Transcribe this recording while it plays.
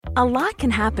A lot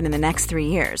can happen in the next 3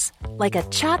 years. Like a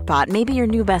chatbot may be your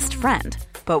new best friend.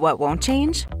 But what won't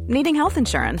change? Needing health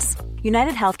insurance.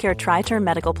 United Healthcare Tri-Term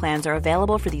Medical Plans are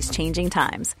available for these changing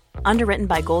times. Underwritten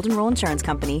by Golden Rule Insurance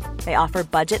Company, they offer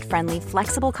budget-friendly,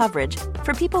 flexible coverage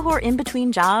for people who are in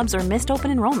between jobs or missed open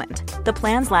enrollment. The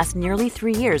plans last nearly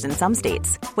 3 years in some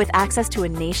states, with access to a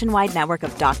nationwide network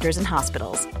of doctors and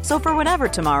hospitals. So for whatever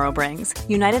tomorrow brings,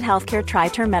 United Healthcare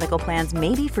Tri-Term Medical Plans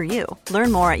may be for you.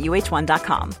 Learn more at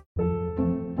uh1.com.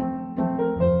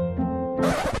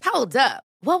 Hold up.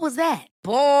 What was that?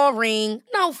 Boring.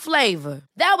 No flavor.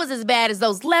 That was as bad as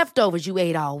those leftovers you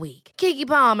ate all week. Keke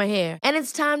Palmer here, and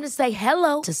it's time to say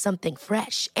hello to something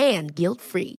fresh and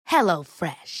guilt-free. Hello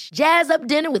Fresh. Jazz up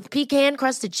dinner with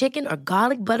pecan-crusted chicken or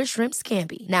garlic butter shrimp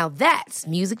scampi. Now that's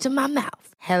music to my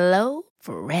mouth. Hello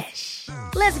Fresh.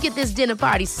 Let's get this dinner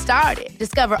party started.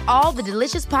 Discover all the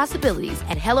delicious possibilities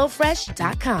at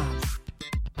hellofresh.com.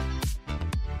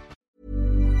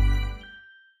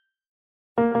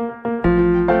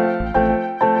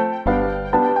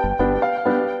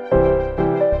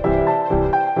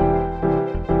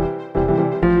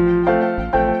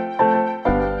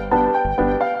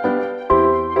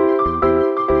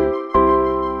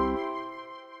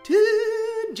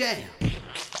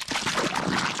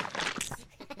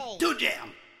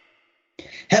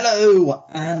 Hello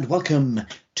and welcome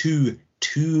to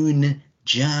Toon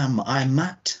Jam. I'm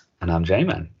Matt. And I'm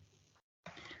J-Man.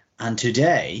 And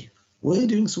today we're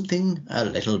doing something a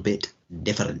little bit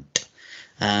different.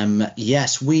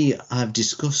 Yes, we have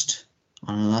discussed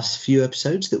on the last few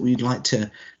episodes that we'd like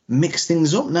to mix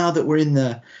things up now that we're in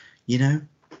the,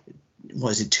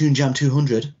 what is it, Toon Jam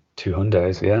 200?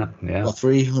 200, yeah. Or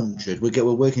 300. We're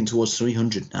working towards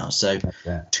 300 now. So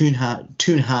Toon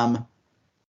Ham.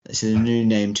 This is a new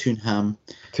name, Toon Ham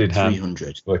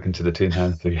 300. Welcome to the Toon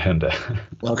Ham 300.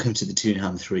 Welcome to the Toon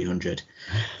Ham 300.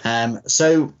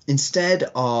 So instead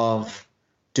of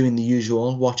doing the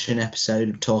usual, watch an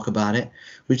episode, talk about it,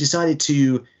 we've decided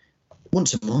to,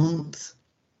 once a month,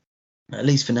 at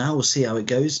least for now, we'll see how it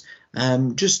goes,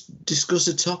 just discuss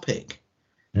a topic.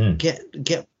 Get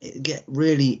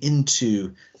really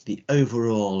into the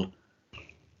overall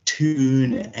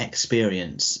Toon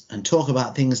experience and talk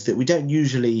about things that we don't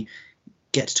usually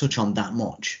get to touch on that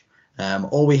much,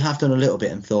 or we have done a little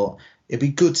bit and thought it'd be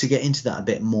good to get into that a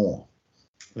bit more.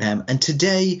 And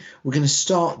today we're going to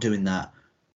start doing that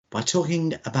by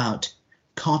talking about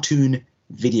cartoon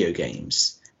video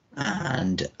games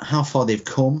and how far they've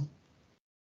come,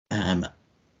 and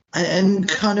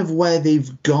kind of where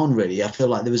they've gone. Really, I feel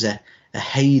like there was a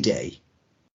heyday,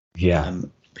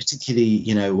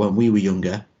 particularly when we were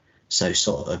younger. So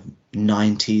sort of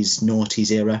 90s,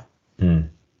 noughties era.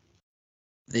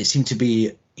 It seemed to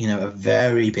be, a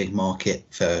very big market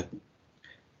for,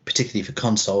 particularly for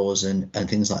consoles and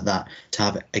things like that, to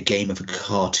have a game of a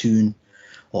cartoon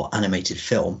or animated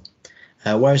film.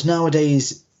 Whereas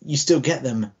nowadays, you still get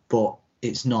them, but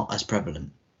it's not as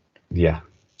prevalent. Yeah.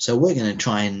 So we're going to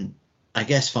try and, I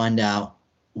guess, find out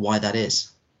why that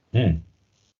is.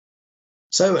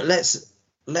 So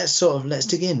let's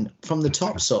dig in from the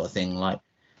top sort of thing. Like,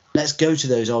 let's go to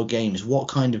those old games. What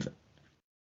kind of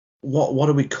what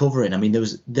are we covering? I mean,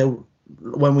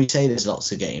 when we say there's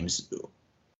lots of games,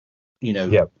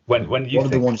 Yeah. When you what are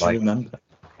the ones you remember?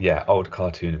 Yeah, old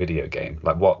cartoon video game.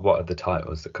 Like what are the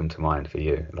titles that come to mind for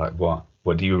you? Like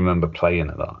what do you remember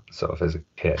playing a lot, sort of as a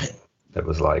kid? That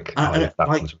was like, that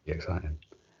was really exciting.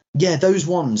 Yeah, those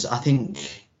ones. I think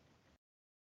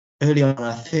early on,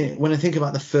 when I think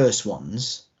about the first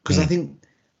ones, because I think,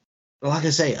 like I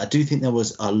say, I do think there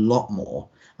was a lot more,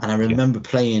 and I remember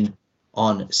playing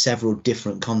on several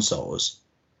different consoles.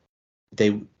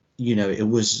 It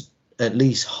was at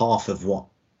least half of what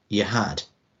you had.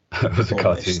 It was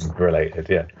cartoon related,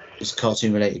 yeah. It was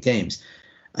cartoon related games,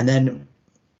 and then,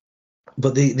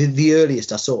 but the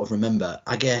earliest I sort of remember,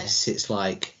 I guess it's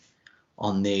like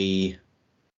on the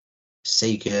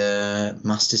Sega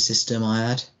Master System I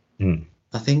had.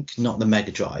 I think, not the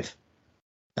Mega Drive,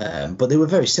 but they were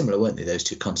very similar, weren't they? Those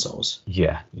two consoles.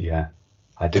 Yeah.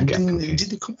 I did get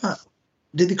confused.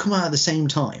 Did they come out at the same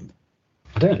time?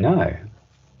 I don't know.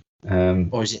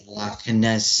 Or is it like a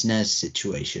NES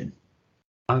situation?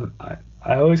 I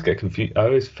always get confused. I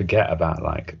always forget about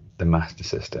like the Master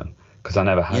System because I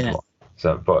never had one.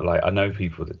 So, but like I know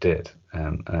people that did,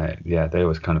 they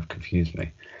always kind of confused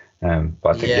me.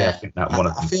 But I think that one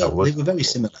of them was. They were very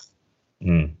similar.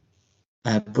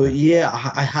 But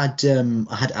I had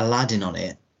Aladdin on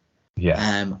it. Yeah.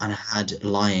 And I had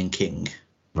Lion King.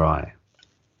 Right.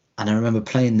 And I remember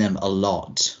playing them a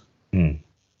lot.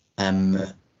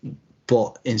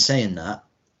 But in saying that,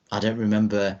 I don't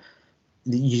remember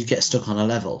you'd get stuck on a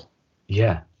level.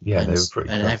 Yeah, they were pretty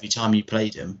and cool. every time you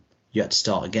played them, you had to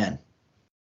start again.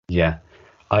 Yeah,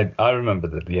 I remember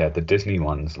that. Yeah, the Disney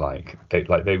ones, like they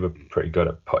were pretty good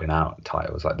at putting out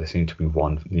titles. Like there seemed to be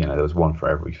one, there was one for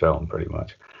every film pretty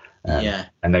much. Yeah.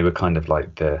 And they were kind of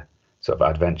like the sort of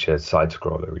adventure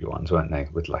side-scrollery ones, weren't they?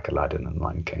 With like Aladdin and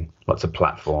Lion King, lots of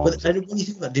platforms. But when you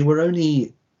think about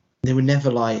it, they were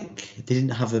never like, they didn't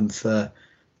have them for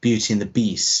Beauty and the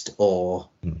Beast, or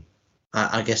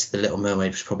I guess The Little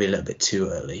Mermaid was probably a little bit too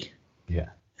early. Yeah.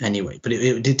 Anyway, but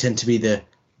it did tend to be the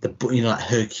like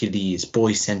Hercules,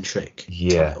 boy-centric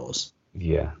titles.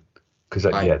 Yeah. Because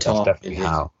that's definitely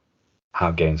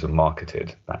how games were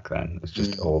marketed back then. It was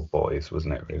just all boys,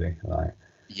 wasn't it? Really, like.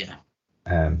 Yeah.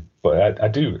 But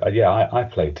I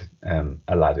played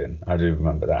Aladdin. I do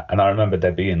remember that, and I remember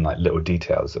there being like little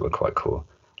details that were quite cool,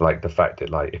 like the fact that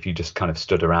like if you just kind of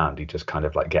stood around, you just kind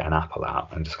of like get an apple out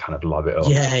and just kind of lob it up.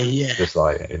 Yeah. Just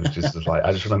like it was just like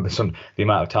I just remember the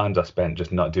amount of times I spent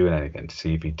just not doing anything to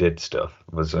see if he did stuff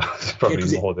was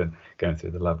probably more than going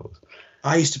through the levels.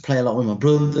 I used to play a lot with my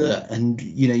brother, and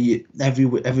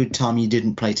every time you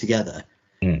didn't play together,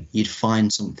 you'd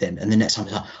find something, and the next time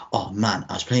it's like, oh man,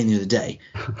 I was playing the other day,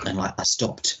 and like I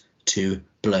stopped to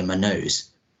blow my nose,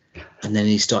 and then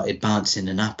he started bouncing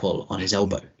an apple on his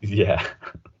elbow. Yeah.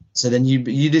 So then you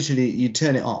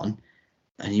turn it on,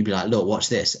 and you'd be like, look, watch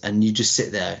this, and you just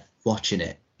sit there watching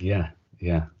it. Yeah.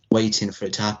 Waiting for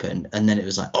it to happen, and then it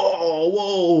was like, oh,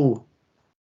 whoa,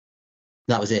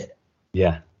 that was it.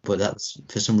 Yeah. But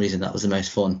for some reason that was the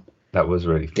most fun. That was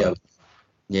really fun.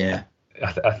 Yeah.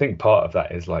 I think part of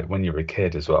that is like when you're a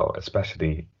kid as well,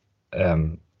 especially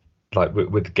like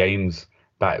with games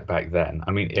back then.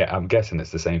 I mean, I'm guessing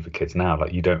it's the same for kids now.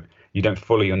 Like you don't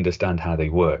fully understand how they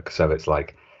work, so it's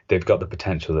like they've got the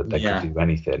potential that they could do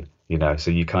anything, So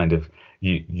you kind of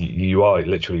you are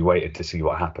literally waiting to see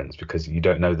what happens because you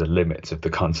don't know the limits of the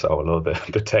console or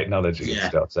the technology and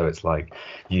stuff. So it's like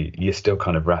you're still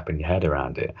kind of wrapping your head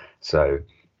around it. So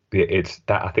it's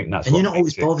that. I think that's. And what you're not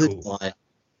always bothered cool. by.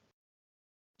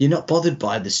 You're not bothered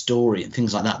by the story and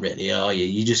things like that, really, are you?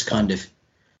 You just kind of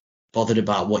bothered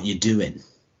about what you're doing.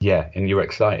 Yeah, and you're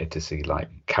excited to see like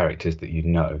characters that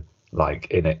like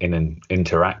in an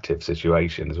interactive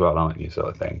situation as well, aren't you? Sort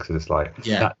of thing, because it's like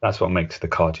that's what makes the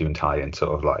cartoon tie-in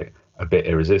sort of like a bit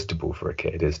irresistible for a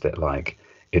kid. Is that like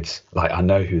it's like I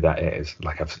know who that is.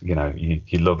 Like you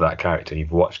love that character,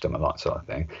 you've watched them a lot, sort of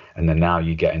thing, and then now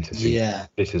you get into see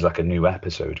this is like a new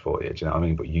episode for you. Do you know what I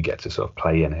mean? But you get to sort of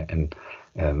play in it and.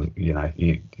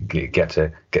 You get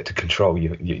to control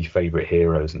your favorite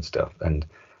heroes and stuff, and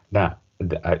that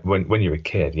when you're a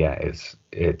kid,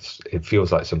 it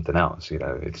feels like something else.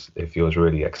 It feels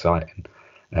really exciting,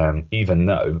 even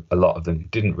though a lot of them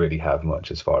didn't really have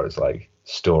much as far as like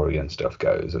story and stuff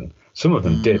goes, and some of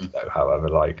them did though. However,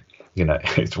 like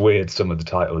it's weird some of the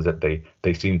titles that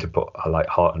they seem to put like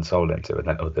heart and soul into, and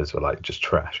then others were like just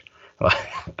trash.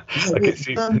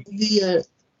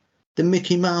 The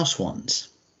Mickey Mouse ones.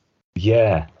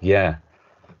 Yeah.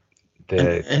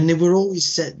 And they were always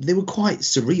set. They were quite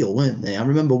surreal, weren't they? I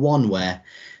remember one where,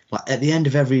 like, at the end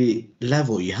of every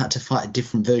level, you had to fight a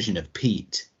different version of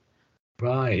Pete.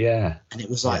 Right. Yeah. And it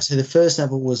was like so. The first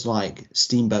level was like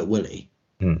Steamboat Willie,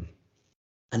 and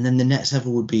then the next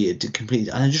level would be a complete.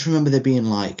 And I just remember there being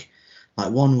like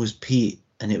one was Pete,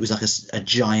 and it was like a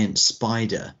giant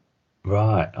spider.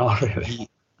 Right. Oh, really?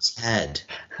 Pete's head.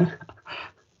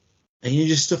 And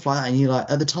just stuff like that, and you're like,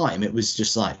 at the time, it was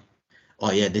just like,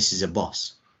 oh yeah, this is a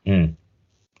boss. But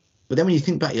then when you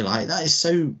think back, you're like, that is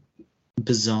so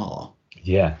bizarre.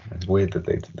 Yeah, it's weird that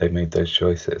they made those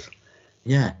choices.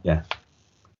 Yeah.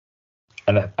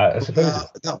 And I suppose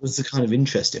that was the kind of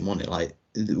interesting, wasn't it? Like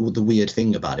the weird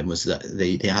thing about him was that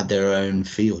they had their own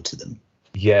feel to them.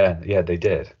 Yeah, they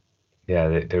did. Yeah,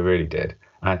 they really did.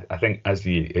 I think as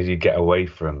you get away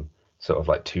from sort of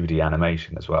like 2D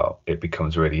animation as well, it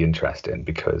becomes really interesting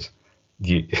because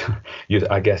you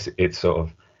I guess it's sort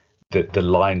of the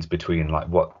lines between like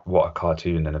what a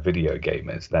cartoon and a video game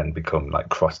is then become like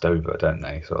crossed over, don't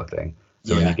they, sort of thing.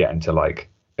 So when you get into like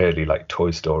early like Toy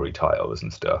Story titles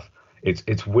and stuff,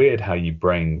 it's weird how your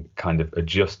brain kind of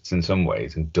adjusts in some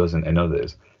ways and doesn't in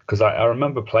others. Because I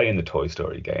remember playing the Toy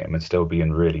Story game and still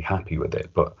being really happy with it,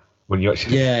 but when you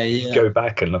actually go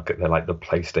back and look at the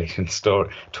PlayStation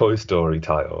Toy Story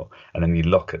title, and then you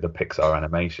look at the Pixar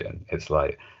animation, it's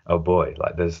like, oh boy,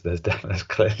 like there's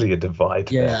clearly a divide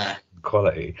there in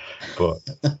quality. But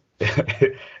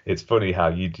it's funny how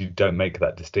you don't make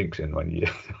that distinction when you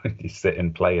sit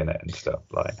and play in it and stuff.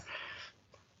 Like,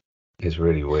 it's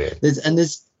really weird.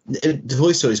 The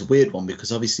Toy Story is a weird one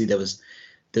because obviously there was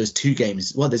there's 2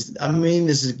 games. Well, there's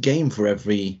a game for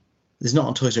every. There's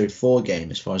not a Toy Story 4 game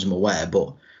as far as I'm aware,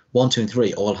 but 1, 2, and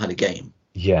 3 all had a game.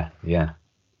 Yeah.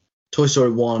 Toy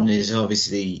Story 1 is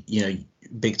obviously,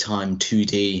 big time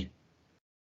 2D.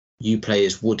 You play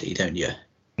as Woody, don't you?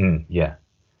 Yeah.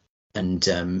 And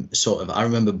sort of, I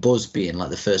remember Buzz being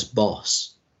like the first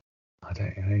boss. I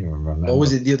don't even remember. Or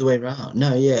was it the other way around?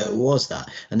 No, yeah, it was that.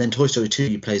 And then Toy Story 2,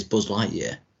 you play as Buzz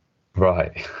Lightyear.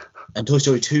 Right. And Toy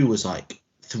Story 2 was like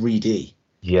 3D.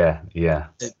 Yeah.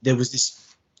 There was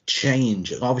this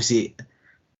change. Obviously,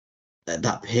 at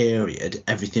that period,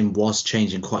 everything was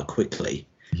changing quite quickly.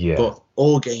 Yeah. But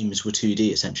all games were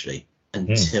 2D essentially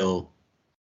until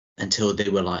they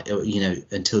were like,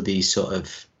 until these sort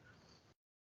of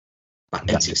like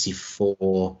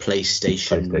N64,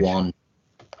 PlayStation 1.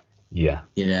 Yeah.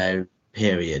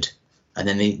 Period. And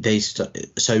then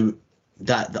so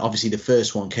that obviously the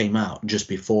first one came out just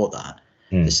before that.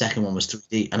 The second one was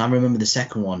 3D, and I remember the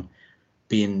second one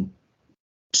being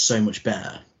so much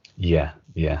better. Yeah.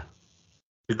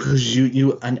 Because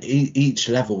you and each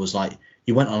level was like,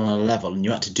 you went on a level and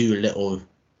you had to do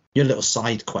your little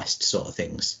side quest sort of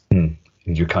things. And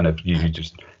you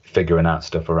just figuring out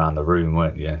stuff around the room,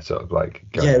 weren't you? Sort of like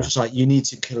it was just like you need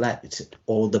to collect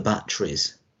all the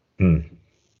batteries. And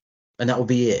that would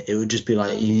be it. It would just be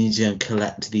like you need to go and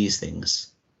collect these things.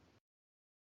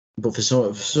 But for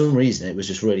some reason, it was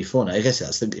just really fun. I guess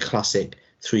that's the classic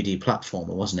 3D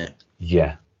platformer, wasn't it?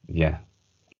 Yeah.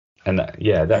 And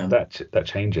that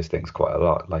changes things quite a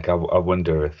lot. Like I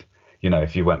wonder if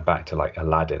if you went back to like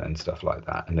Aladdin and stuff like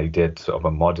that, and they did sort of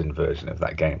a modern version of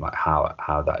that game, like how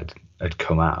that had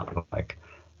come out. Like,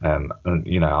 and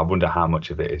I wonder how much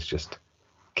of it is just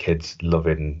kids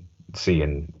loving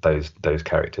seeing those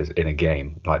characters in a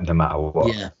game, like no matter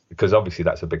what. Yeah. Because obviously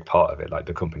that's a big part of it. Like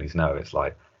the companies know it's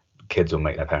like kids will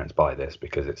make their parents buy this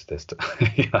because it's this.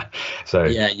 So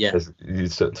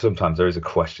sometimes there is a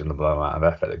questionable amount of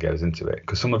effort that goes into it,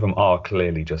 because some of them are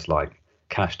clearly just like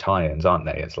cash tie-ins, aren't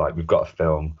they? It's like we've got a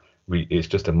film, it's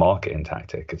just a marketing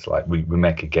tactic. It's like we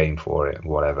make a game for it,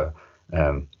 whatever.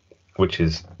 Which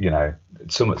is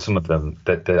some of them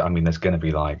that there's going to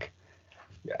be like,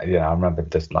 I remember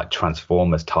there's like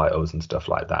Transformers titles and stuff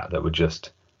like that were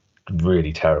just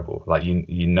really terrible. Like there was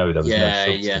no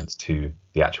substance to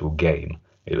the actual game.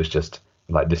 It was just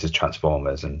like, this is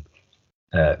Transformers, and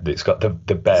it's got the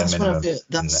bare minimum in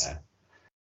there.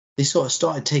 They sort of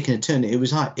started taking a turn. It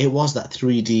was that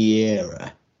 3D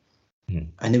era,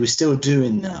 and they were still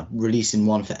doing that, releasing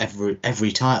one for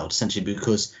every title essentially,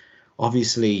 because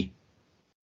obviously,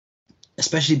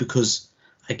 especially because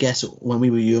I guess when we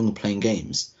were younger playing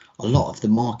games, a lot of the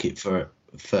market for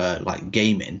like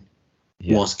gaming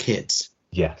was kids.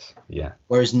 Yes, yeah.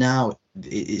 Whereas now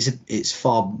it's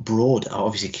far broader.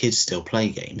 Obviously, kids still play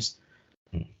games,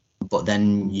 but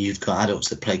then you've got adults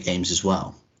that play games as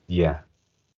well. Yeah.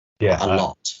 A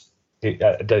lot.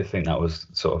 I don't think that was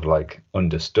sort of like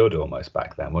understood almost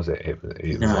back then, was it? It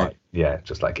was like,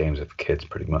 just like games are for kids,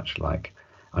 pretty much. Like,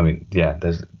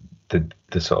 there's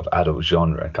the sort of adult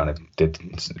genre kind of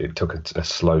took a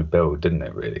slow build, didn't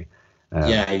it? Really.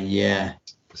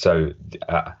 So,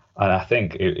 and I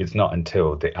think it's not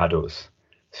until the adults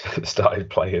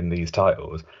started playing these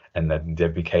titles and then they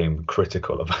became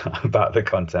critical about the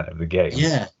content of the game,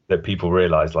 that people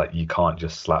realized, like, you can't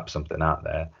just slap something out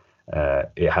there.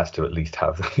 It has to at least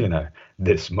have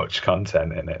this much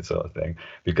content in it, sort of thing,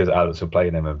 because adults are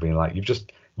playing them and being like,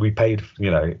 we paid,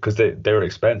 because they're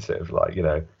expensive, like,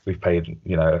 we've paid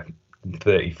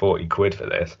 30-40 quid for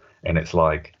this, and it's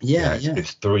like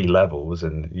it's 3 levels,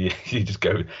 and you just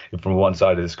go from one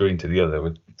side of the screen to the other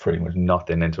with pretty much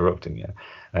nothing interrupting you,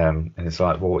 and it's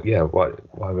like, well,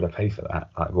 why would I pay for that?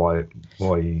 Like, why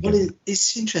are you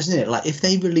it's interesting, isn't it? Like, if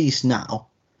they release now,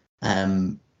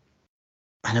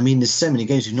 and I mean, there's so many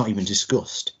games we've not even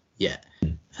discussed yet.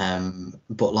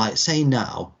 But like, say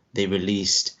now they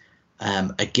released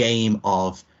a game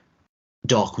of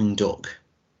Darkwing Duck.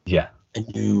 Yeah. A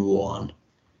new one.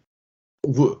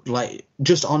 Like,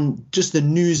 just the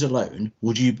news alone,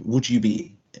 would you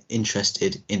be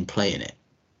interested in playing it?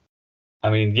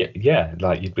 I mean, yeah.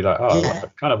 Like, you'd be like, I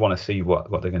kind of want to see what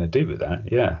they're going to do with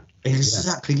that. Yeah.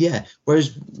 Exactly, yeah. Whereas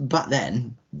back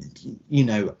then,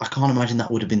 I can't imagine that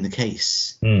would have been the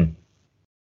case.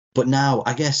 But now,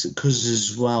 I guess, because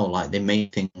as well, like, they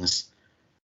made things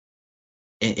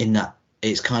in that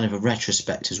it's kind of a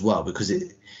retrospect as well, because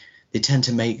they tend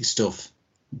to make stuff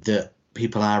that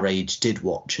people our age did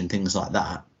watch and things like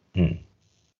that.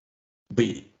 But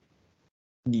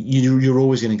you're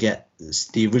always going to get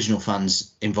the original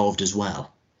fans involved as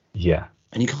well. Yeah.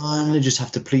 And you kind of just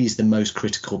have to please the most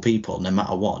critical people, no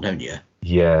matter what, don't you?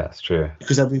 Yeah, that's true.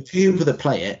 Because there'll be people that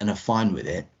play it and are fine with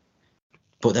it,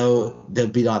 but they'll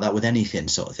be like that with anything,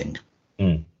 sort of thing.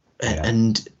 Yeah.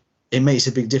 And it makes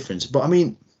a big difference. But I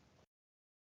mean,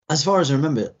 as far as I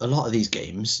remember, a lot of these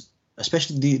games,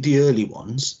 especially the early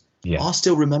ones, are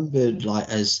still remembered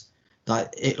as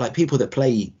people that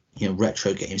play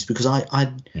retro games, because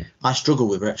I struggle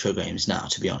with retro games now,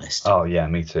 to be honest. Oh yeah,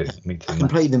 me too. I can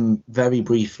play them very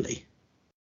briefly,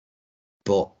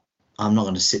 but I'm not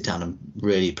going to sit down and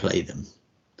really play them.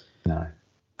 No.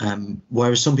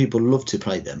 Whereas some people love to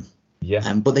play them.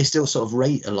 Yeah. But they still sort of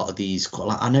rate a lot of these.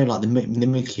 I know, like the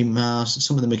Mickey Mouse,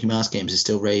 some of the Mickey Mouse games are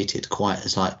still rated quite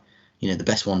as the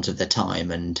best ones of their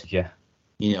time. And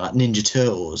like Ninja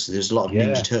Turtles, there's a lot of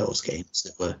Ninja Turtles games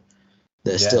that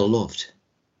are still loved.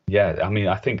 Yeah, I mean,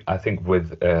 I think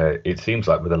with it seems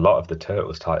like with a lot of the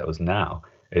Turtles titles now,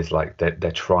 it's like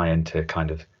they're trying to kind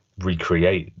of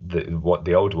recreate what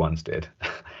the old ones did.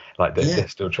 Like they're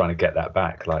still trying to get that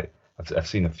back. Like I've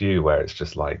seen a few where it's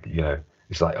just like,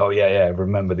 it's like, oh yeah,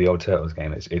 remember the old Turtles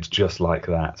game? It's just like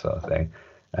that sort of thing.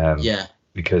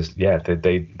 Because they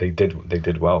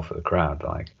did well for the crowd.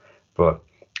 Like, but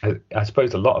I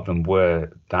suppose a lot of them were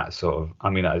that sort of.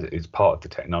 I mean, it's part of the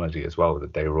technology as well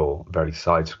that they were all very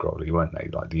side-scrolly, weren't they?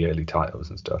 Like the early titles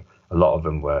and stuff. A lot of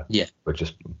them were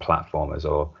just platformers,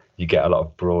 or you get a lot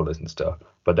of brawlers and stuff.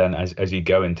 But then as you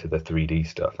go into the 3D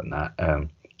stuff and that,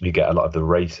 you get a lot of the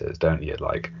racers, don't you?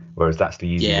 Like, whereas that's the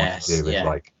easy one to do. Is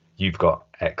like you've got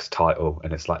X title,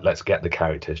 and it's like, let's get the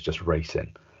characters just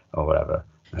racing or whatever.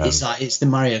 It's the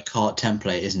Mario Kart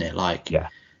template, isn't it? Like,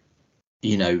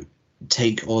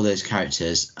 take all those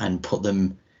characters and put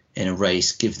them in a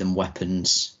race, give them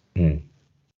weapons.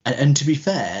 And to be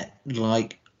fair,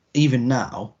 like, even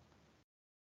now,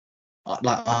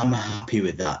 like, I'm happy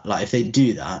with that. Like, if they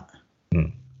do that,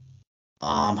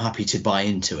 I'm happy to buy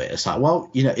into it. It's like,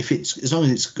 well, if it's, as long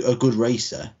as it's a good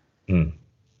racer, I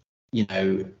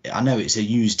know it's a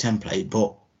used template,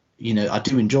 but I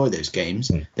do enjoy those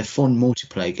games. They're fun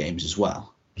multiplayer games as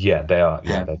well. Yeah, they are.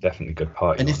 Yeah, they're definitely good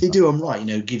party. And if they do them right,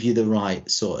 give you the right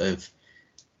sort of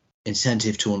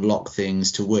incentive to unlock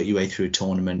things, to work your way through a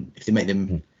tournament. If they make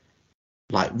them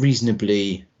like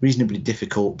reasonably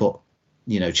difficult, but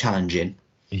challenging.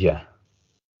 Yeah.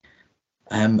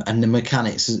 And the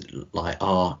mechanics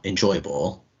are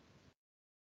enjoyable,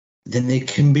 then they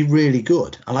can be really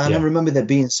good. I remember there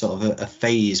being sort of a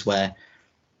phase where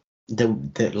there,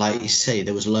 like you say,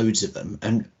 there was loads of them,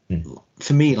 and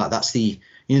for me, like, that's the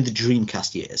the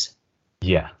Dreamcast years.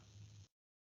 Yeah.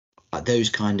 Like those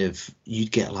kind of,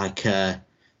 you'd get like the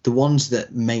ones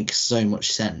that make so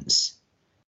much sense.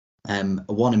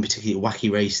 One in particular,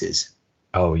 Wacky Races.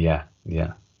 Oh yeah,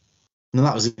 yeah. And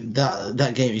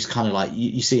that game is kind of like,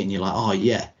 you see it and you're like, oh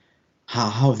yeah, how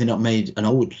have they not made an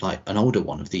older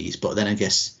one of these? But then I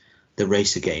guess the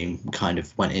racer game kind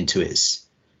of went into its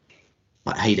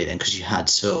like heyday then, because you had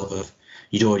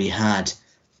you'd already had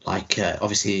like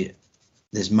obviously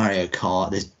there's Mario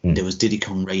Kart, there was Diddy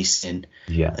Kong Racing,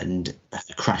 and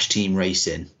Crash Team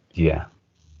Racing,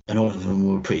 and all of them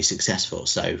were pretty successful.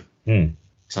 So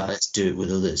so let's do it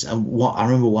with others. And what I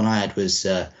remember one I had was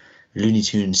Looney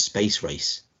Tunes Space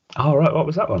Race. Oh right, what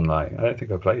was that one like? I don't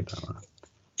think I played that one.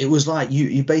 It was like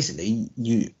you basically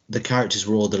the characters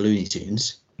were all the Looney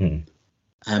Tunes,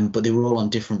 but they were all on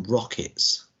different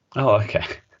rockets. Oh okay.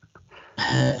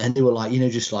 And they were like,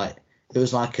 just like, it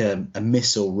was like a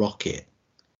missile rocket,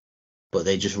 but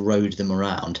they just rode them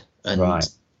around, and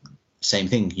same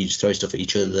thing, you just throw stuff at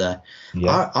each other there.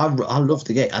 I love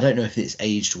the game. I don't know if it's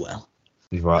aged well,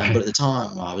 but at the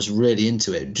time I was really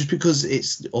into it, just because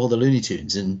it's all the Looney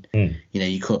Tunes, and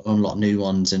you could unlock new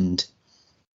ones, and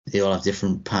they all have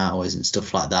different powers and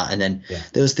stuff like that. And then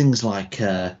there was things like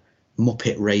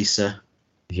Muppet Racer.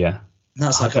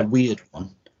 That's like a weird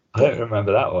one. I don't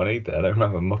remember that one either. I don't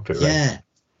remember Muppet Racer. Yeah.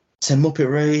 So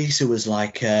Muppet Racer was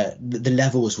like, the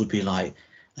levels would be like,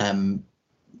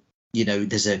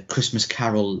 there's a Christmas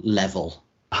Carol level.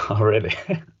 Oh, really?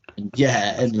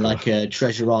 And like a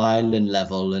Treasure Island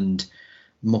level, and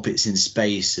Muppets in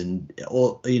Space,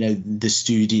 or the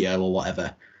studio or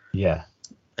whatever. Yeah.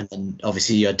 And then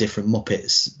obviously you had different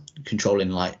Muppets controlling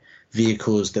like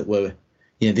vehicles that were,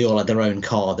 they all had their own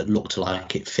car that looked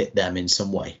like it fit them in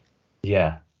some way.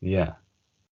 Yeah. Yeah.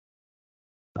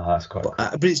 Oh, that's quite cool.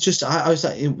 But it's just, I was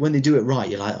like, when they do it right,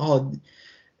 you're like, oh,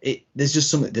 there's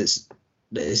just something that's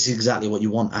exactly what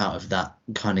you want out of that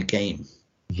kind of game.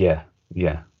 Yeah,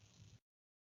 yeah.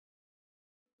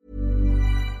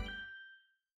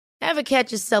 Ever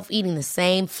catch yourself eating the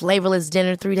same flavorless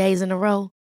dinner 3 days in a row?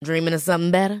 Dreaming of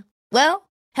something better? Well,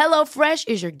 HelloFresh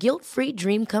is your guilt-free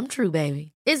dream come true,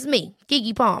 baby. It's me,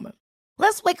 Keke Palmer.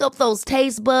 Let's wake up those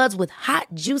taste buds with hot,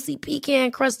 juicy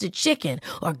pecan-crusted chicken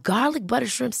or garlic butter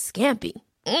shrimp scampi.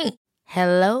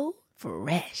 Hello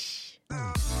Fresh.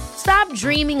 Stop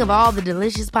dreaming of all the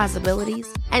delicious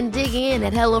possibilities and dig in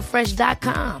at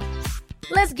HelloFresh.com.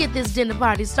 Let's get this dinner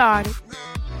party started.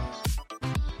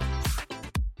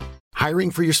 Hiring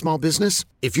for your small business?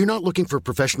 If you're not looking for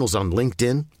professionals on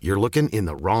LinkedIn, you're looking in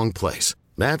the wrong place.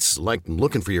 That's like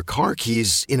looking for your car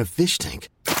keys in a fish tank.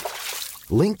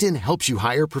 LinkedIn helps you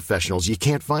hire professionals you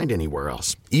can't find anywhere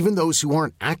else, even those who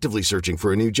aren't actively searching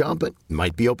for a new job but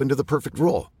might be open to the perfect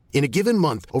role. In a given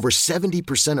month, over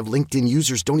 70% of LinkedIn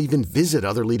users don't even visit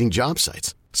other leading job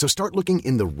sites. So start looking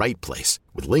in the right place.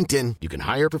 With LinkedIn, you can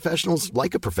hire professionals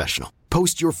like a professional.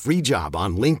 Post your free job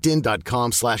on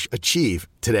linkedin.com/achieve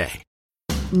today.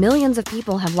 Millions of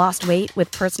people have lost weight with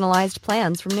personalized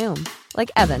plans from Noom. Like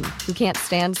Evan, who can't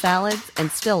stand salads and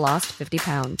still lost 50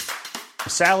 pounds.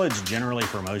 Salads generally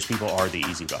for most people are the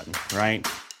easy button, right?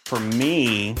 For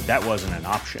me, that wasn't an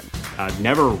option. I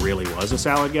never really was a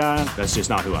salad guy. That's just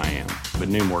not who I am. But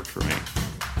Noom worked for me.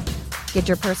 Get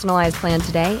your personalized plan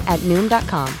today at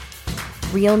Noom.com.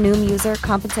 Real Noom user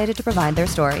compensated to provide their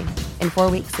story. In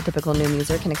 4 weeks, the typical Noom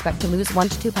user can expect to lose 1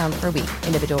 to 2 pounds per week.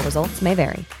 Individual results may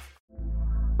vary.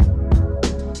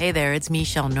 Hey there, it's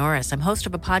Michelle Norris. I'm host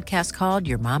of a podcast called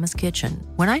Your Mama's Kitchen.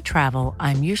 When I travel,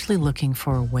 I'm usually looking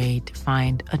for a way to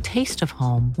find a taste of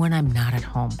home when I'm not at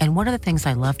home. And one of the things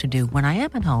I love to do when I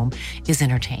am at home is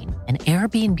entertain. And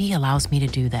Airbnb allows me to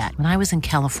do that. When I was in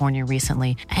California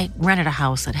recently, I rented a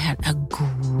house that had a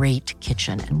great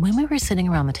kitchen. And when we were sitting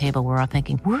around the table, we're all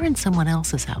thinking, we're in someone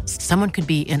else's house. Someone could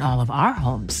be in all of our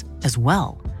homes as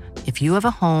well. If you have a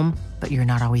home, but you're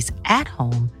not always at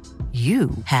home,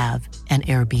 you have an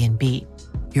Airbnb.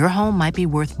 Your home might be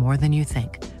worth more than you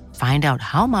think. Find out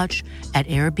how much at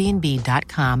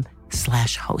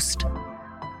airbnb.com/host.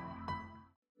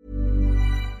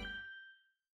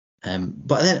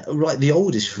 But then, right, the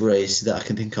oldest race that I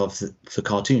can think of for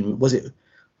cartoon was it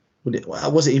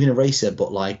even a racer,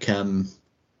 but like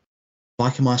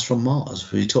Biker Mice from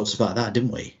Mars. We talked about that,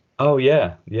 didn't we? Oh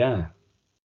yeah.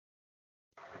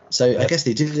 So I guess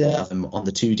they did have them on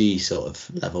the 2D sort of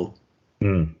level.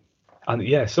 And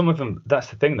yeah, some of them. That's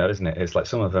the thing, though, isn't it? It's like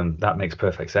some of them that makes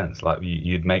perfect sense. Like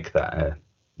you'd make that a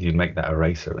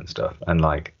racer and stuff. And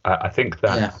like I think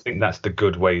that's the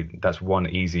good way. That's one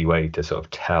easy way to sort of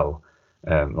tell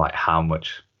like how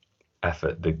much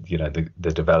effort the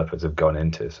developers have gone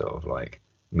into sort of like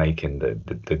making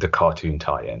the cartoon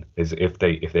tie-in is if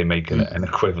they make an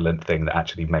equivalent thing that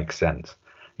actually makes sense.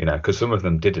 Because some of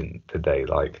them didn't, did they?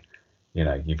 Like,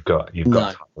 you've got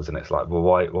titles and it's like, well,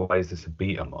 why is this a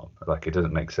beat 'em up? Like, it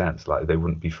doesn't make sense. Like, they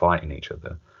wouldn't be fighting each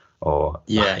other, or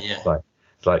It's like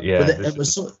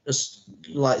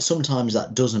sometimes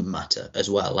that doesn't matter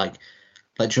as well. Like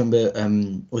do you remember?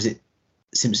 Was it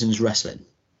Simpsons Wrestling?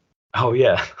 Oh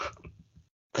yeah.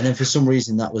 And then for some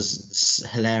reason that was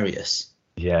hilarious.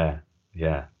 Yeah.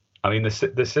 I mean,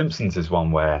 the Simpsons is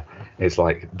one where it's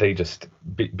like they just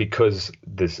because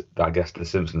this, I guess, the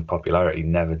Simpsons popularity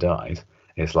never dies.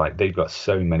 It's like they've got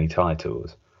so many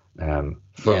titles from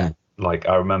like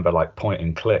I remember like point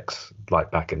and clicks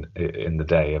like back in the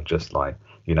day of just like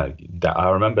that I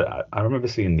remember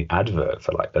seeing the advert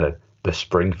for like the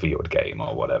Springfield game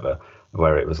or whatever,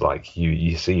 where it was like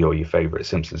you see all your favorite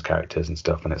Simpsons characters and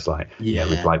stuff, and it's like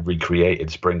we've like recreated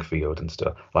Springfield and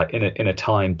stuff like in a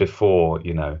time before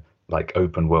like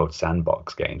open world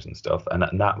sandbox games and stuff, and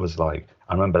that was like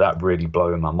I remember that really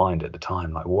blowing my mind at the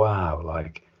time. Like, wow,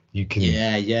 like you can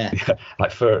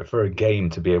like for a game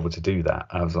to be able to do that,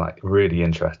 I was like really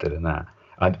interested in that.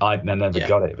 I never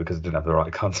got it because I didn't have the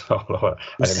right console.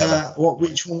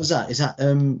 Which one was that? Is that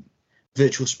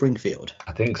Virtual Springfield?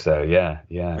 I think so. Yeah.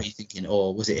 What are you thinking?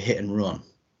 Or was it Hit and Run?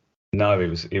 No, it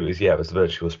was the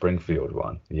Virtual Springfield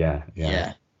one. Yeah.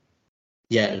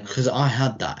 Because I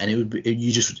had that, and it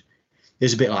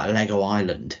was a bit like Lego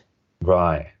Island.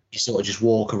 Right. You sort of just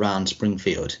walk around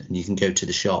Springfield, and you can go to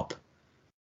the shop,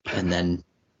 and then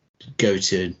go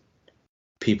to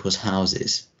people's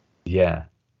houses. Yeah.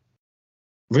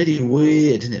 Really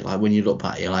weird, isn't it? Like when you look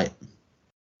back, you're like,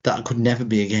 that could never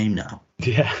be a game now.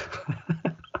 Yeah.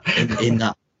 in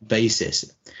that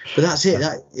basis, but that's it.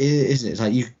 That isn't it? It's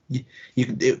like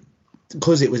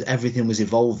because everything was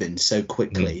evolving so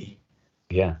quickly.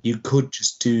 Yeah. You could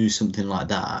just do something like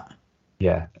that.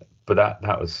 Yeah, but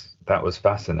that was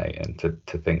fascinating to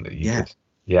think that you could.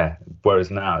 Yeah.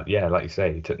 Whereas now, like you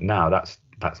say, now that's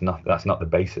not the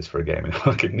basis for a game.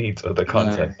 Like it needs other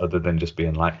content other than just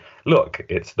being like, look,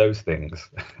 it's those things.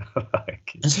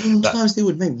 And sometimes they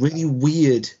would make really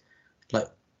weird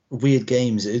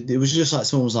games. It was just like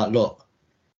someone was like, look,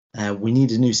 we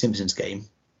need a new Simpsons game.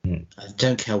 I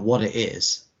don't care what it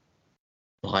is.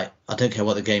 Like, I don't care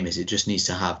what the game is. It just needs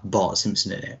to have Bart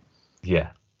Simpson in it. Yeah.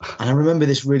 And I remember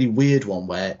this really weird one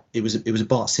where it was a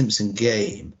Bart Simpson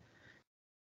game,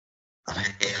 and I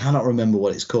cannot remember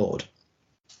what it's called.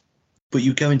 But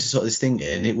you go into sort of this thing,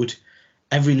 and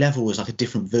every level was like a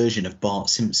different version of Bart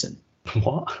Simpson.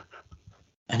 What?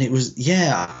 And it was,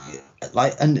 yeah,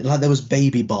 like there was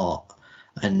Baby Bart,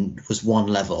 and was one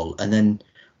level, and then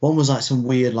one was like some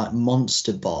weird like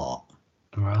monster Bart.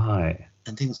 Right.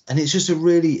 And things, and it's just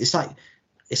it's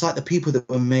like the people that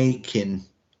were making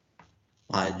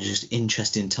like just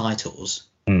interesting titles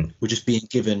were just being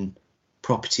given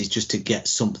properties just to get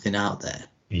something out there.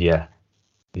 Yeah.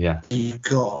 Yeah. And you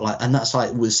got like, and that's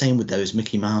like the same with those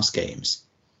Mickey Mouse games.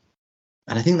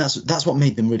 And I think that's what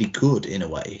made them really good in a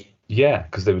way. Yeah,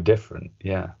 because they were different.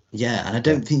 Yeah. Yeah, and I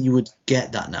don't think you would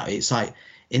get that now. It's like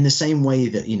in the same way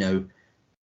that, you know,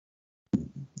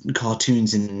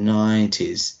 cartoons in the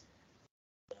 90s,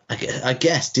 I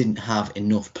guess didn't have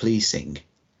enough policing.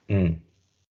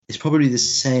 It's probably the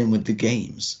same with the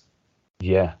games.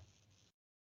 Yeah.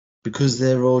 Because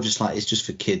they're all just like, it's just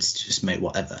for kids to just make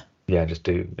whatever. Yeah, just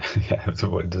do. Yeah, it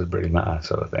doesn't really matter,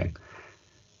 sort of thing.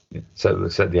 So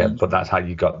yeah, but that's how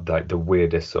you got like the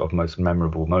weirdest sort of most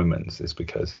memorable moments, is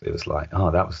because it was like,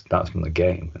 oh, that was from the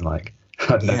game, and like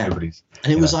everybody's.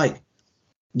 And it was like,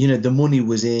 you know, the money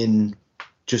was in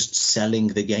just selling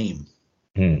the game.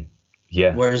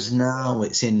 Yeah. Whereas now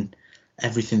it's in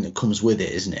everything that comes with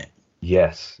it, isn't it?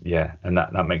 Yes, yeah, and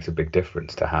that makes a big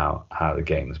difference to how the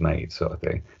game is made, sort of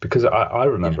thing. Because I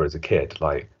remember as a kid,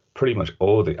 like pretty much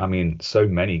so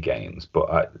many games,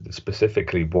 but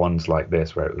specifically ones like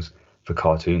this where it was for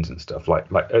cartoons and stuff, like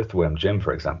Earthworm Jim,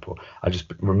 for example. I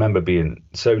just remember being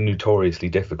so notoriously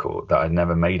difficult that I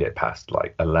never made it past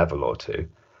like a level or two.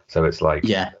 So it's like,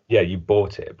 yeah, you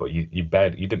bought it, but you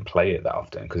didn't play it that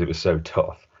often because it was so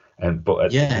tough.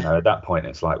 But at that point,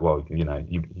 it's like, well, you know,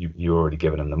 you already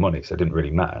given them the money, so it didn't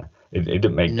really matter. It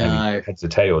didn't make any heads or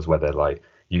tails whether like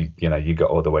you got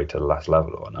all the way to the last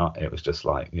level or not. It was just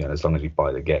like, you know, as long as you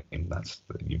buy the game,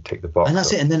 you tick the box. And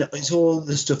that's it. And then it's all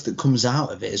the stuff that comes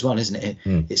out of it as well, isn't it?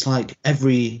 It's like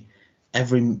every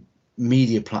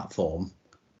media platform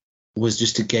was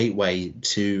just a gateway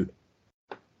to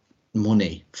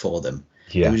money for them.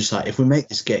 Yeah. They were just like, if we make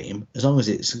this game, as long as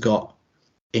it's got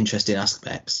interesting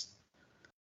aspects,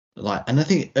 like, and I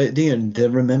think they're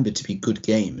remembered to be good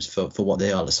games for what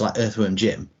they are. It's like Earthworm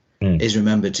Jim is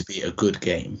remembered to be a good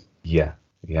game. Yeah.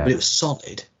 But it was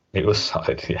solid.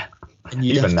 Yeah. And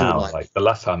even now, like the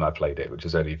last time I played it, which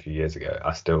was only a few years ago,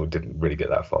 I still didn't really get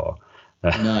that far.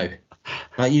 No.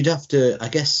 Like, you'd have to, I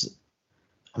guess,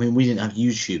 I mean, we didn't have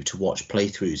YouTube to watch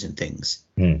playthroughs and things.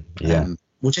 Yeah.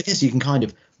 Which I guess you can kind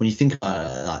of, when you think about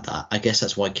it like that, I guess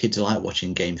that's why kids like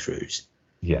watching game throughs.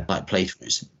 Yeah. Like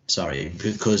playthroughs,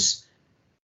 because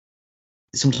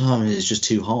sometimes it's just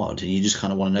too hard and you just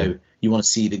kind of want to know, you want to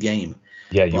see the game.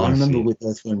 Yeah, I remember with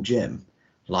Earthworm Jim,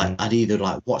 like I'd either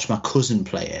like watch my cousin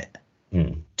play it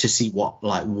to see what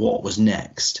was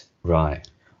next. Right.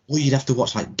 Or you'd have to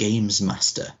watch like Games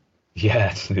Master.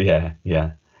 Yes, yeah.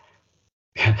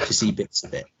 To see bits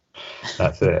of it.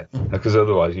 That's it. Because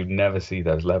otherwise you'd never see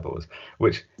those levels,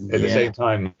 which at the same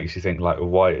time makes you think like,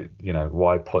 well,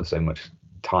 why put so much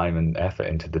time and effort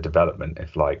into the development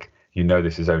if, like, you know,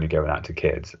 this is only going out to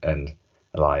kids, and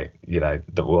like, you know,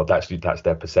 that's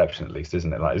their perception, at least,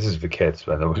 isn't it? Like, this is for kids,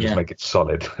 but they'll just make it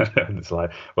solid. And it's like,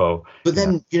 well, but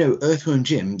then you know, Earthworm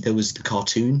Jim, there was the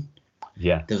cartoon,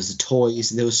 there was the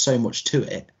toys, there was so much to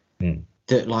it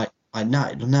that like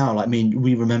now like, I mean,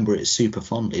 we remember it super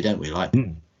fondly, don't we? Like,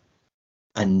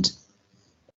 and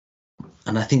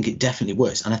I think it definitely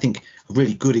works. And I think a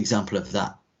really good example of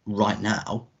that right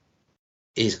now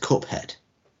is Cuphead.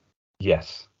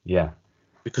 Yes. Yeah.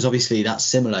 Because obviously that's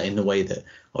similar in the way that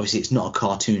obviously it's not a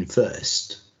cartoon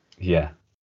first. Yeah.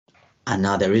 And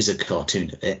now there is a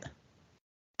cartoon of it.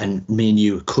 And me and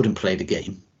you couldn't play the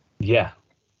game. Yeah.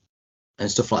 And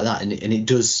stuff like that. And it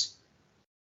does,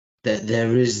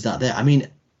 there is that there. I mean,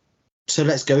 so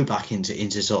let's go back into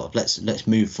sort of, let's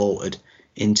move forward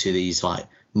into these like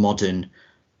modern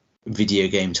video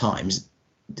game times.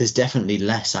 There's definitely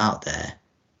less out there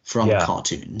from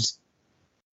cartoons,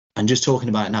 and just talking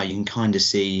about it now, you can kind of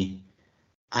see,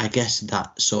 I guess,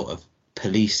 that sort of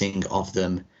policing of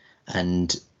them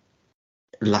and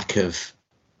lack of,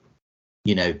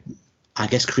 you know, I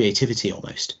guess creativity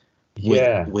almost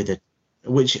with it,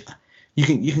 which you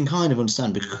can kind of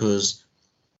understand, because,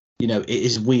 you know, it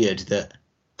is weird that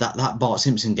Bart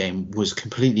Simpson game was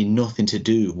completely nothing to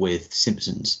do with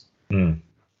Simpsons.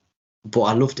 But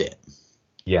I loved it.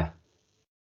 Yeah.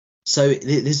 So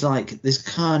there's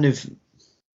kind of,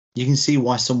 you can see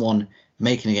why someone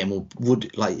making a game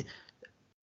would like,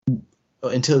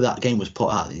 until that game was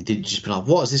put out, they'd just be like,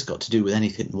 what has this got to do with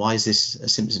anything? Why is this a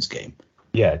Simpsons game?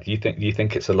 Yeah, do you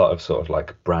think it's a lot of sort of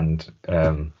like brand,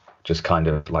 just kind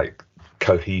of like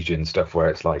cohesion stuff where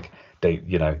it's like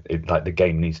like the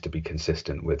game needs to be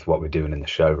consistent with what we're doing in the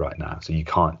show right now, so you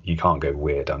can't go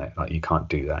weird on it, like you can't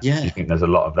do that. Yeah. Do you think there's a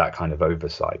lot of that kind of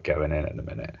oversight going in at the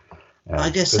minute? I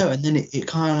guess so, and then it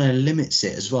kind of limits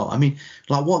it as well. I mean,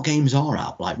 like what games are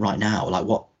out like right now? Like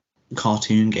what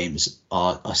cartoon games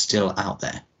are still out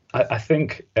there? I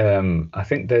think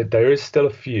there is still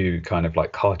a few kind of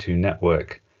like Cartoon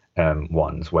Network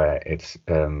ones where it's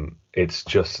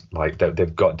just like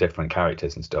they've got different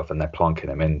characters and stuff and they're plonking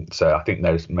them in. So I think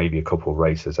there's maybe a couple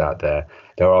races out there.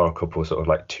 There are a couple sort of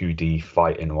like 2D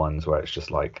fighting ones where it's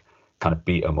just like kind of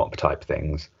beat 'em up type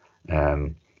things.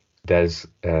 There's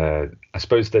I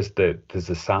suppose there's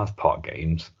the South Park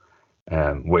games,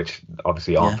 which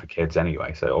obviously aren't for kids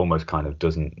anyway, so it almost kind of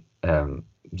doesn't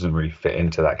really fit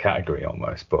into that category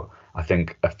almost. But I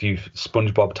think a few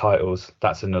SpongeBob titles,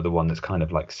 that's another one that's kind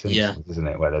of like Simpsons, isn't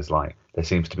it? Where there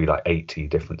seems to be like 80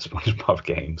 different SpongeBob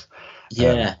games.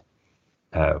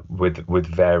 With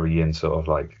varying sort of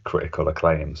like critical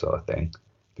acclaim sort of thing,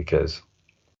 because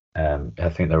I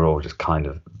think they're all just kind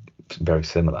of very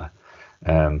similar.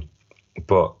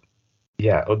 But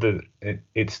yeah,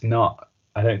 it's not.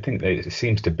 I don't think that it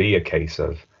seems to be a case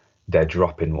of they're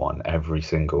dropping one every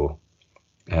single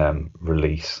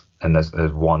release, and there's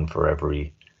one for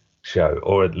every show,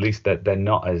 or at least that they're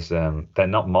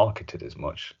not marketed as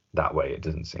much that way. It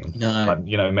doesn't seem. No.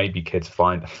 Like, maybe kids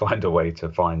find a way to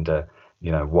find a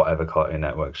whatever Cartoon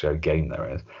Network show game there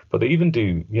is, but they even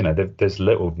do there's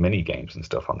little mini games and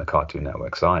stuff on the Cartoon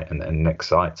Network site and Nick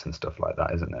sites and stuff like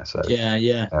that, isn't there? So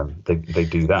they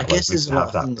do that. I guess there's a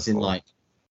lot of things in like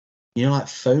like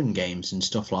phone games and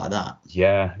stuff like that.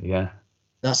 Yeah.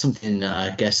 That's something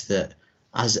I guess that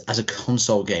as a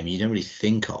console game you don't really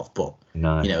think of, but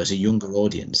no. As a younger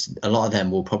audience, a lot of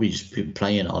them will probably just be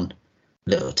playing on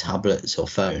little tablets or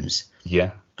phones.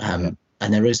 And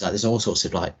there's all sorts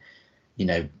of like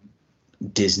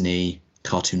Disney,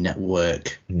 Cartoon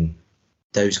Network,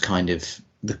 those kind of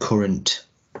the current,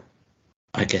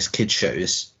 I guess, kid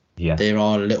shows. Yeah, there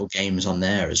are little games on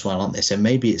there as well, aren't there? So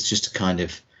maybe it's just a kind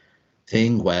of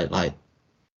thing where like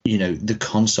the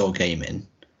console gaming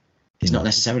is not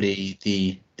necessarily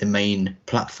the main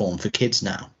platform for kids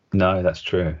now. No, that's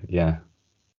true. Yeah,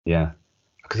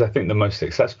 because I think the most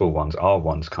successful ones are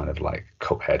ones kind of like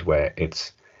Cuphead, where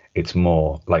it's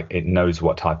more like it knows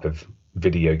what type of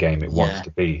video game it wants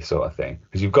to be, sort of thing.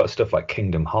 Because you've got stuff like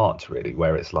Kingdom Hearts, really,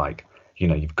 where it's like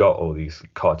you've got all these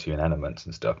cartoon elements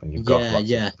and stuff, and you've got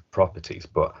lots of properties,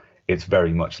 but it's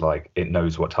very much like it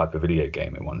knows what type of video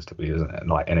game it wants to be, isn't it?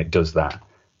 Like, and it does that,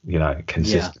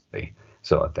 consistently,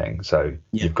 sort of thing. So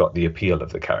you've got the appeal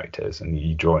of the characters, and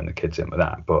you're drawing the kids in with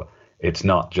that, but it's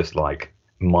not just like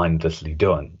mindlessly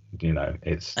done.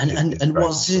 It's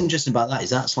what's interesting about that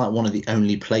is that's like one of the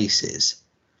only places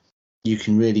you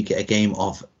can really get a game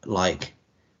of like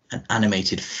an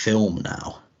animated film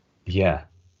now. Yeah.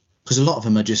 Because a lot of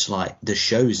them are just like the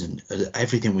shows and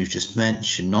everything we've just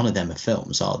mentioned. None of them are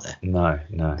films, are there? No.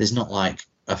 There's not like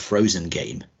a Frozen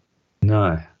game.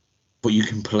 No. But you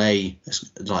can play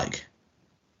like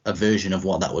a version of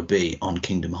what that would be on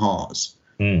Kingdom Hearts.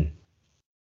 So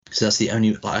that's the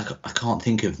only, like, I can't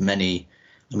think of many.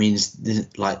 I mean,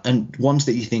 like, and ones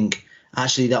that you think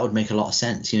actually that would make a lot of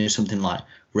sense. Something like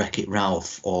Wreck-It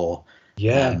Ralph or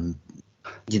Big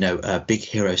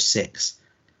Hero 6.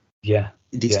 Yeah.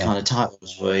 These kind of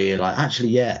titles where you're like,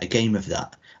 actually, a game of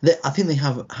that. I think they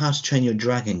have How to Train Your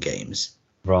Dragon games.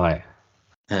 Right.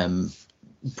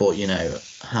 But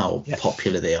how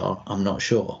popular they are, I'm not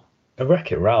sure.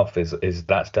 Wreck-It Ralph is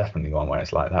that's definitely one where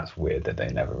it's like, that's weird that they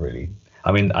never really.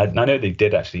 I mean, I know they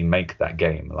did actually make that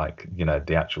game, like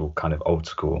the actual kind of old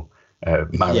school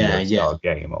Mario style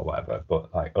game or whatever.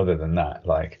 But like, other than that,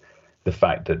 like the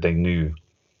fact that they knew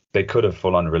they could have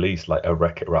full on released like a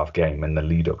Wreck-It Ralph game in the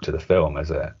lead up to the film as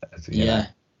a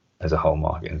whole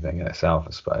marketing thing in itself,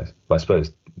 I suppose. But I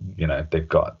suppose they've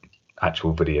got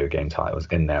actual video game titles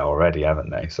in there already, haven't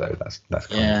they? So that's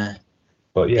kind of,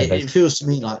 but it feels to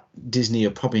me like Disney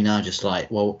are probably now just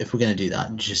like, well, if we're going to do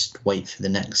that, just wait for the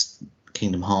next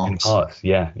Kingdom Hearts.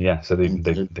 Yeah. So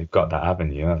they've got that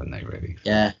avenue, haven't they? Really?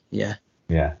 Yeah.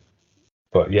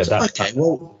 But okay.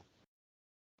 Well,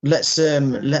 let's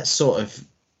sort of,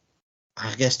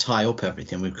 I guess, tie up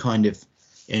everything. We've kind of,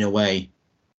 in a way,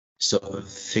 sort of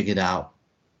figured out,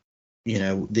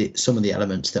 some of the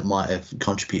elements that might have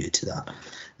contributed to that.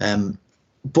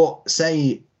 But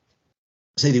say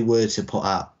they were to put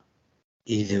out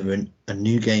either a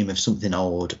new game of something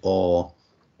old or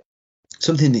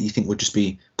something that you think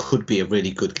could be a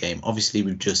really good game. Obviously,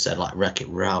 we've just said like Wreck-It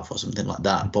Ralph or something like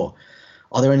that. But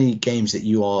are there any games that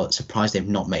you are surprised they've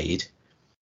not made,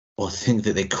 or think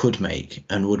that they could make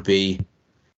and would be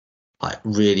like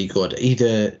really good?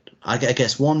 Either I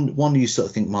guess one you sort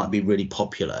of think might be really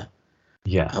popular,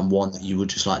 and one that you would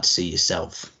just like to see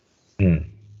yourself.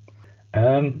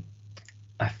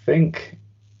 I think,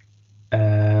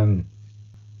 like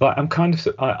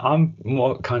I'm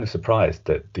more kind of surprised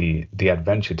that the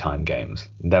Adventure Time games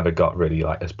never got really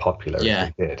like as popular as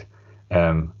they did.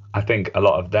 I think a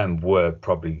lot of them were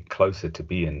probably closer to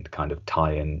being kind of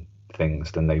tie-in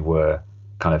things than they were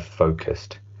kind of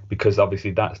focused, because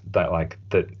obviously that like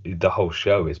the whole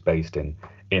show is based in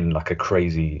like a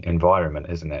crazy environment,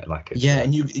 isn't it? Like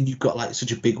and you've got like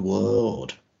such a big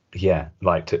world. Yeah,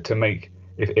 like to make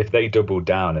if they doubled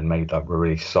down and made like a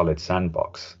really solid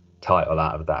sandbox title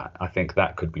out of that, I think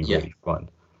that could be really fun.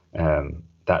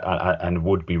 That and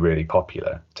would be really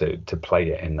popular to play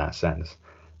it in that sense.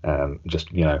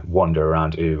 Just wander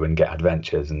around and get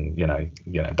adventures and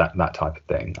that type of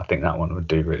thing. I think that one would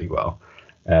do really well.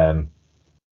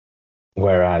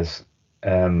 Whereas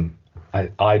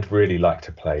I'd really like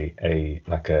to play a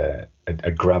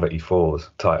Gravity Falls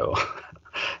title.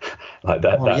 Like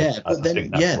that.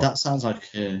 That sounds like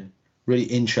a really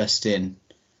interesting.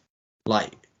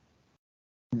 Like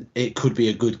it could be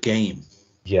a good game.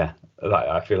 Yeah, like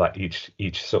I feel like each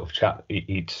sort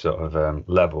of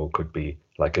level could be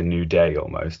like a new day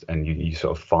almost, and you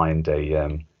sort of find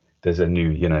there's a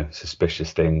new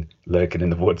suspicious thing lurking in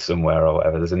the woods somewhere or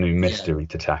whatever. There's a new mystery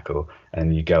to tackle,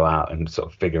 and you go out and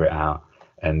sort of figure it out,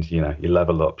 and you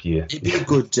level up your. It'd be a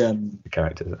good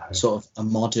characters. Sort of a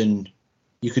modern.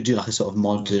 You could do like a sort of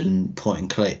modern point and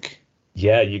click.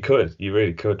 Yeah, you could. You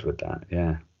really could with that.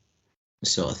 Yeah.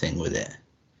 Sort of thing with it.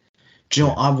 Do you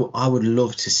know what I would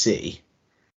love to see?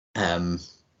 Like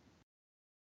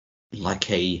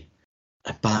a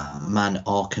Batman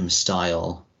Arkham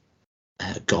style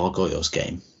Gargoyles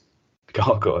game.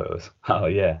 Gargoyles? Oh,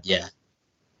 yeah. Yeah.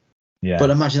 Yeah.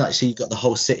 But imagine that, so you've got the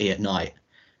whole city at night,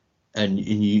 and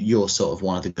you're sort of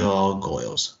one of the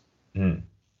gargoyles.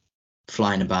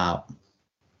 Flying about,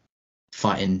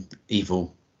 fighting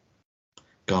evil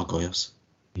gargoyles.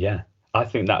 Yeah. I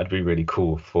think that would be really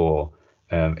cool for...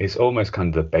 it's almost kind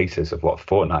of the basis of what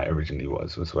Fortnite originally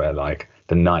was where like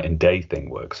the night and day thing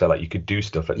works. So like you could do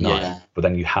stuff at night, but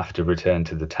then you have to return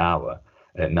to the tower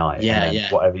at night. And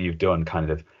whatever you've done kind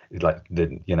of like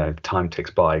the time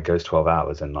ticks by, it goes 12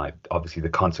 hours, and like obviously the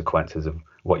consequences of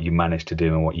what you managed to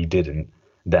do and what you didn't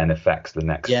then affects the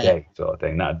next day sort of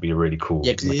thing. That'd be a really cool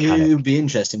mechanic. It would be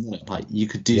interesting, wouldn't it? Like you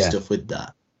could do stuff with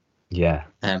that. Yeah.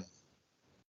 And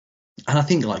I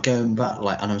think like going back,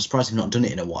 like, and I'm surprised I've not done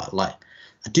it in a while, like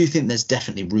I do think there's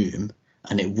definitely room,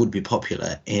 and it would be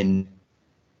popular in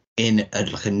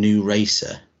like a new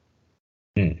racer.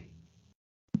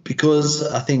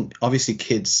 Because I think obviously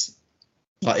kids,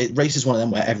 like racer's one of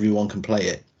them where everyone can play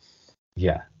it.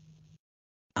 Yeah.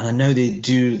 And I know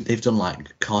they've done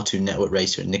like Cartoon Network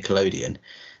Racer and Nickelodeon,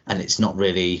 and it's not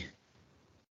really,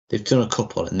 they've done a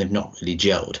couple and they've not really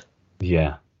gelled.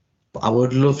 Yeah. But I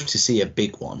would love to see a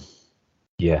big one.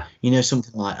 Yeah.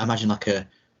 Something like, imagine like a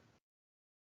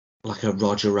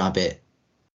Roger Rabbit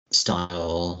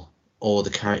style, or the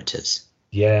characters.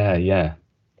 Yeah, yeah.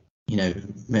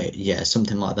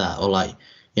 Something like that, or like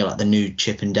like the new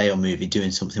Chip and Dale movie,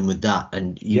 doing something with that,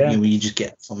 and you just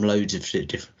get from loads of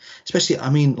different. Especially, I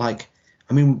mean,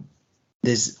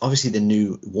 there's obviously the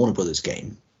new Warner Brothers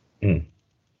game,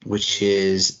 which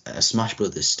is a Smash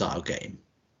Brothers style game.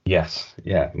 Yes,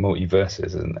 yeah, multiverses,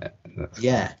 isn't it?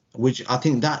 Yeah, which I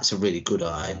think that's a really good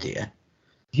idea.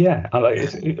 Yeah, I like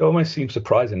it. It almost seems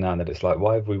surprising now that it's like,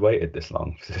 why have we waited this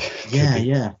long?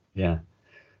 Yeah.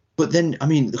 But then, I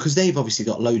mean, because they've obviously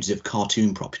got loads of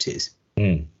cartoon properties,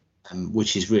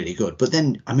 which is really good. But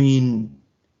then, I mean,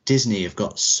 Disney have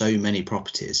got so many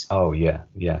properties. Oh yeah,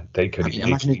 they could. I mean,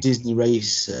 imagine a Disney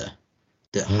racer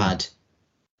that had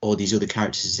all these other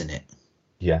characters in it.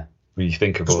 Yeah, when you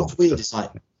think of all. What's weird is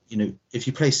like, if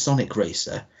you play Sonic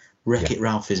Racer, Wreck-It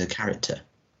Ralph is a character.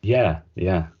 Yeah.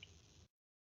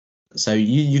 So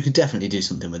you could definitely do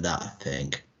something with that, I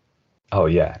think. Oh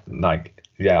yeah,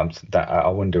 I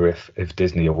wonder if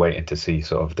Disney are waiting to see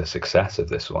sort of the success of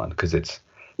this one, because it's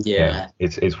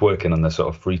working on the sort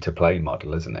of free to play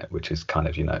model, isn't it? Which is kind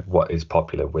of what is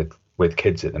popular with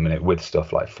kids at the minute with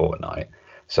stuff like Fortnite.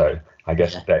 So I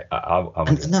guess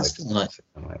and that's like,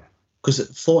 because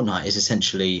Fortnite is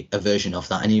essentially a version of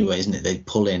that anyway, isn't it? They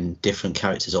pull in different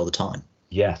characters all the time.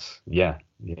 Yes, yeah.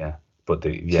 But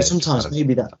so sometimes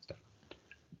maybe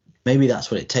that's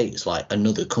what it takes, like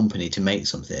another company to make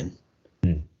something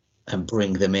and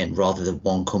bring them in rather than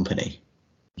one company.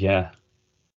 Yeah,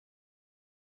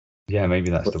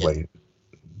 maybe that's the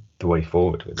way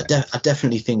forward with it. I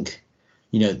definitely think,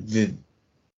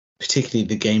 particularly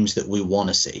the games that we want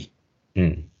to see,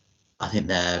 I think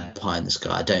they're pie in the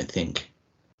sky. I think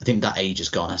that age is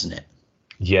gone, hasn't it?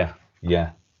 Yeah.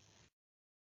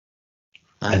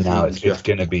 And now it's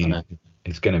going to be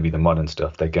the modern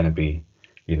stuff. They're going to be,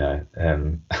 they're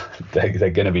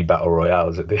going to be battle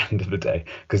royales at the end of the day,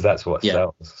 because that's what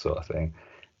sells, sort of thing.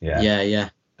 Yeah.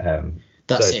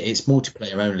 That's it. It's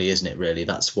multiplayer only, isn't it? Really,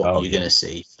 that's what you're going to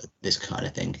see for this kind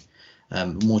of thing.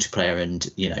 Multiplayer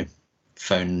and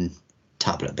phone,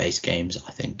 tablet-based games,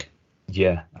 I think.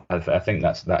 Yeah, I think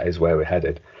that is where we're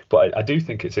headed. But I do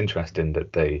think it's interesting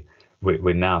that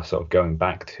we're now sort of going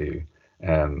back to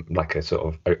like a sort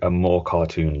of a more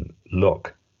cartoon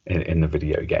look in the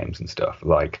video games and stuff.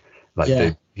 Like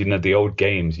the old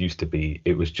games used to be,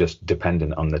 it was just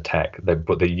dependent on the tech.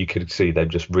 You could see they're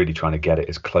just really trying to get it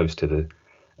as close to the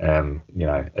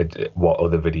what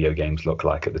other video games look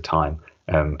like at the time.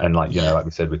 And like like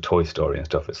we said with Toy Story and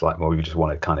stuff, it's like, well, we just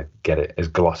want to kind of get it as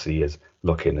glossy as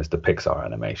looking as the Pixar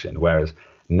animation. Whereas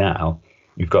now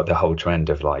you've got the whole trend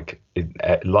of like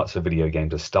lots of video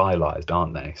games are stylized,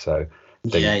 aren't they? So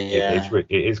it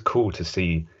is cool to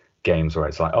see games where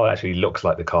it's like, oh, it actually looks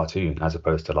like the cartoon, as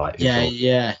opposed to like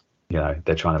they're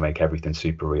trying to make everything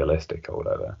super realistic or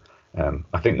whatever.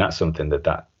 I think that's something that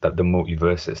the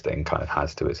multiverses thing kind of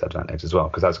has to its advantage as well,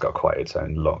 because that's got quite its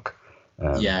own look.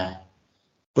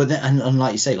 But then, and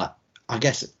like you say, like, I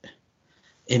guess,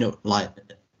 like,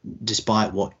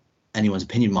 despite what anyone's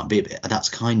opinion might be, that's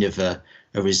kind of a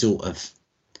result of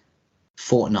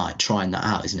Fortnite trying that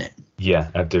out, isn't it?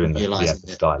 Yeah, of doing the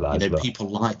stylized look. People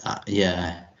like that.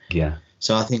 Yeah. Yeah.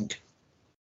 So I think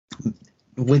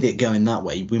with it going that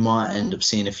way, we might end up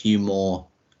seeing a few more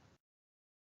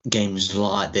games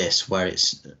like this where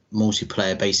it's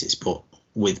multiplayer basis, but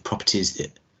with properties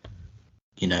that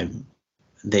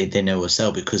they know will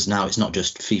sell, because now it's not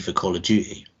just FIFA, Call of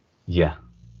Duty. Yeah.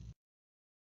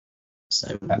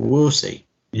 So we'll see.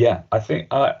 Yeah, I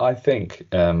think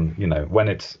when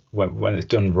it's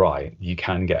done right, you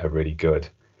can get a really good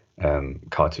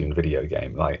cartoon video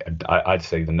game. Like I'd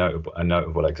say a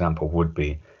notable example would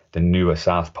be the newer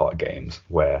South Park games,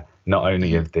 where not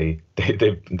only have they've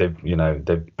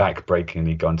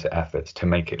backbreakingly gone to efforts to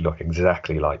make it look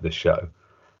exactly like the show,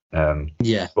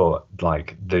 but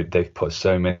like they've put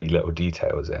so many little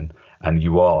details in, and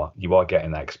you are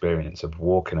getting that experience of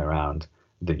walking around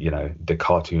the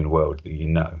cartoon world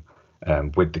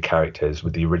that with the characters,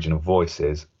 with the original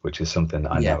voices, which is something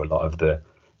that I know a lot of the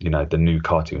new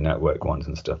Cartoon Network ones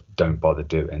and stuff don't bother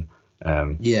doing.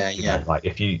 Like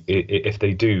if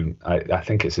they do, I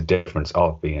think it's a difference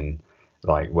of being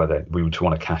like, whether we would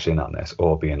want to cash in on this,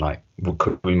 or being like,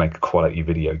 could we make a quality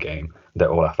video game that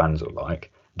all our fans will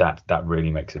like? That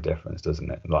really makes a difference,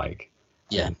 doesn't it? Like,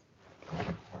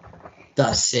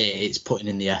 that's it. It's putting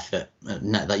in the effort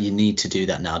that you need to do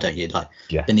that now, don't you? Like,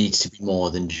 there needs to be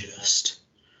more than just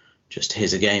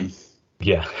here's a game.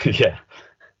 Yeah.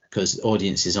 Because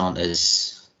audiences aren't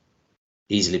as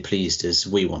easily pleased as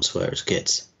we once were as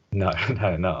kids. No,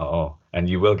 not at all. And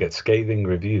you will get scathing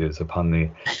reviews upon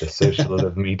the social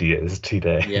of medias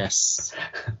today. Yes.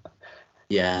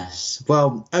 Yes.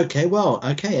 Well, okay.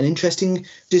 An interesting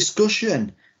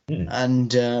discussion.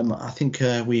 And I think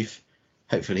we've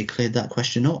hopefully cleared that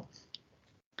question up.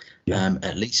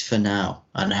 At least for now.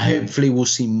 And hopefully we'll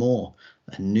see more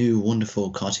new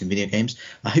wonderful cartoon video games.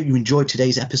 I hope you enjoyed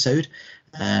today's episode.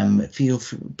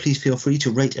 Please feel free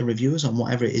to rate and review us on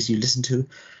whatever it is you listen to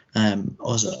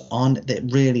us on.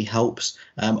 That really helps.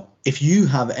 If you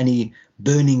have any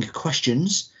burning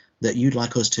questions that you'd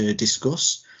like us to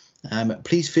discuss,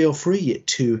 please feel free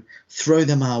to throw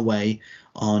them our way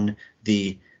on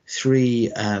the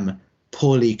 3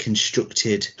 poorly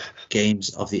constructed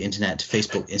games of the internet: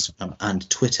 Facebook, Instagram, and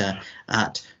Twitter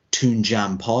at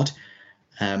ToonJamPod.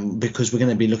 Because we're going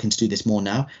to be looking to do this more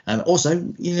now. Also,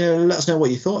 let us know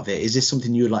what you thought of it. Is this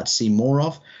something you would like to see more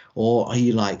of? Or are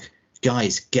you like,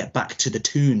 guys, get back to the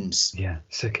tunes? Yeah,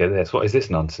 sick of this. What is this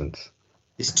nonsense?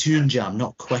 It's Toon Jam,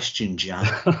 not Question Jam.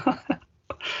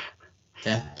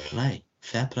 Fair play.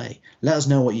 Let us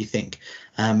know what you think.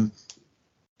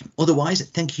 Otherwise,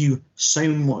 thank you so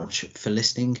much for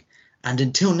listening. And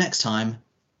until next time,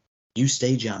 you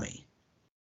stay jammy.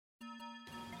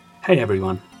 Hey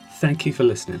everyone. Thank you for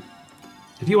listening.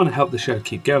 If you want to help the show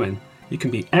keep going, you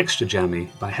can be extra jammy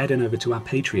by heading over to our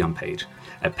Patreon page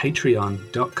at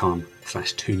patreon.com/ToonJam.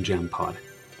 patreon.com/toonjampod.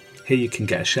 Here you can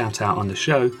get a shout out on the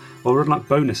show or unlock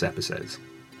bonus episodes.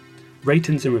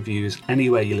 Ratings and reviews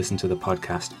anywhere you listen to the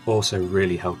podcast also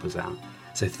really help us out.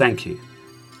 So thank you,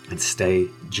 and stay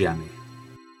jammy.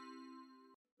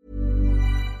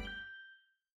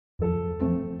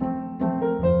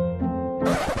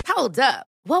 Hold up.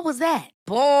 What was that?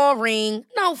 Boring.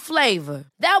 No flavor.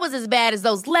 That was as bad as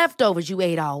those leftovers you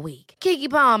ate all week. Keke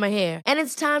Palmer here, and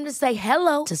it's time to say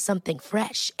hello to something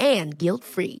fresh and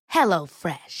guilt-free. Hello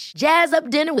Fresh. Jazz up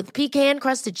dinner with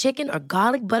pecan-crusted chicken or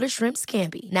garlic butter shrimp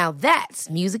scampi. Now that's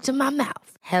music to my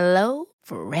mouth. Hello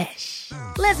Fresh.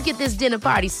 Let's get this dinner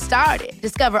party started.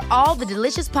 Discover all the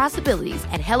delicious possibilities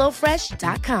at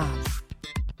HelloFresh.com.